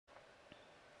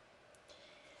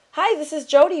Hi, this is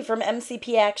Jody from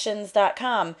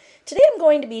mcpactions.com. Today I'm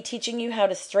going to be teaching you how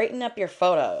to straighten up your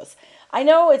photos. I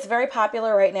know it's very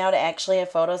popular right now to actually have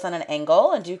photos on an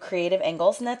angle and do creative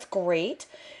angles, and that's great.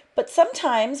 But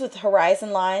sometimes with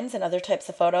horizon lines and other types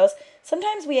of photos,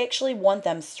 sometimes we actually want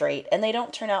them straight and they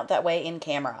don't turn out that way in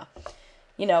camera.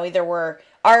 Either we're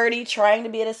already trying to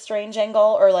be at a strange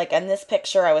angle, or like in this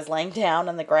picture, I was laying down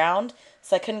on the ground,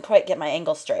 so I couldn't quite get my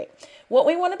angle straight. What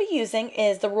we want to be using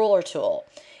is the ruler tool.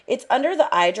 It's under the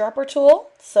eyedropper tool,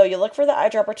 so you look for the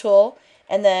eyedropper tool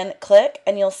and then click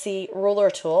and you'll see ruler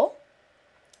tool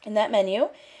in that menu.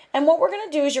 And what we're going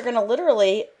to do is you're going to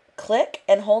literally click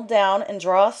and hold down and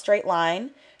draw a straight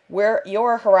line where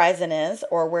your horizon is,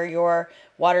 or where your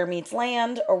water meets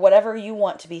land, or whatever you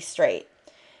want to be straight.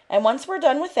 And once we're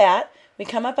done with that, we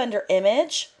come up under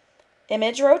image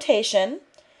rotation,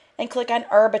 and click on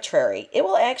arbitrary. It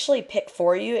will actually pick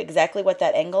for you exactly what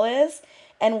that angle is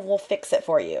and will fix it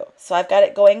for you. So I've got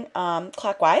it going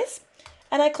clockwise,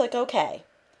 and I click OK.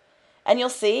 And you'll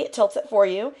see it tilts it for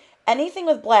you. Anything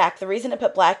with black, the reason I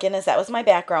put black in is that was my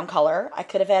background color. I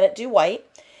could have had it do white.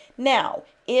 Now,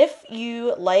 if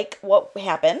you like what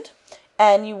happened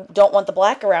and you don't want the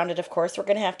black around it, of course, we're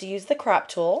going to have to use the crop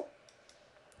tool.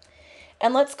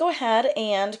 And let's go ahead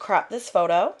and crop this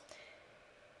photo.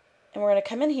 And we're going to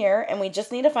come in here, and we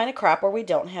just need to find a crop where we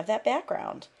don't have that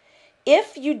background.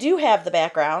 If you do have the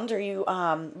background, or you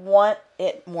want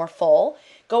it more full,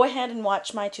 go ahead and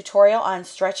watch my tutorial on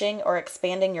stretching or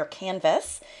expanding your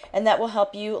canvas, and that will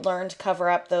help you learn to cover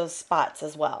up those spots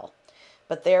as well.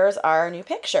 But there's our new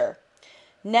picture.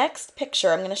 Next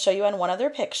picture, I'm going to show you on one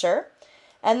other picture,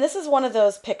 and this is one of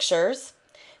those pictures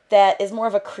that is more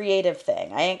of a creative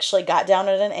thing. I actually got down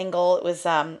at an angle. It was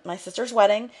my sister's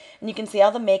wedding, and you can see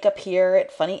all the makeup here at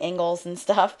funny angles and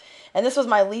stuff. And this was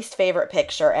my least favorite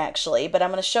picture, actually, but I'm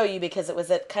going to show you because it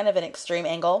was at kind of an extreme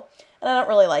angle, and I don't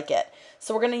really like it.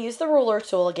 So we're going to use the ruler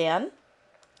tool again,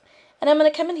 and I'm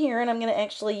going to come in here, and I'm going to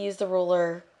actually use the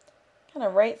ruler kind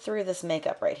of right through this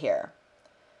makeup right here.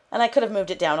 And I could have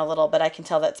moved it down a little, but I can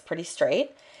tell that's pretty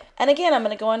straight. And again, I'm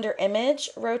going to go under image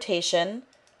rotation,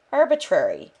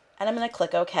 arbitrary, and I'm going to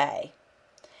click OK.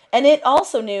 And it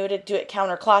also knew to do it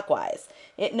counterclockwise.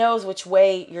 It knows which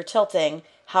way you're tilting,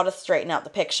 how to straighten out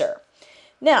the picture.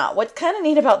 Now, what's kind of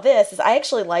neat about this is I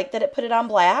actually like that it put it on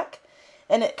black,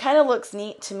 and it kind of looks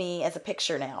neat to me as a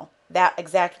picture now, that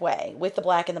exact way, with the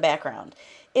black in the background.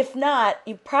 If not,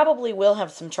 you probably will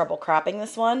have some trouble cropping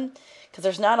this one, because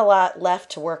there's not a lot left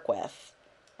to work with.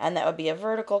 And that would be a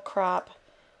vertical crop,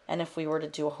 and if we were to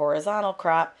do a horizontal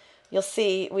crop, you'll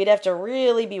see we'd have to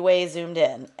really be way zoomed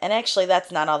in. And actually, that's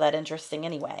not all that interesting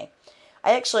anyway.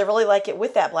 I actually really like it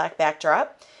with that black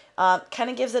backdrop. Kind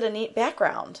of gives it a neat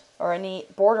background, or a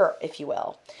neat border, if you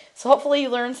will. So hopefully you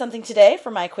learned something today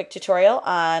from my quick tutorial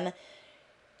on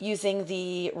using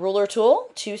the ruler tool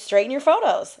to straighten your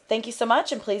photos. Thank you so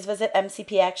much, and please visit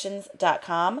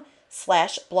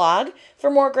mcpactions.com/blog for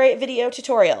more great video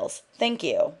tutorials. Thank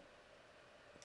you.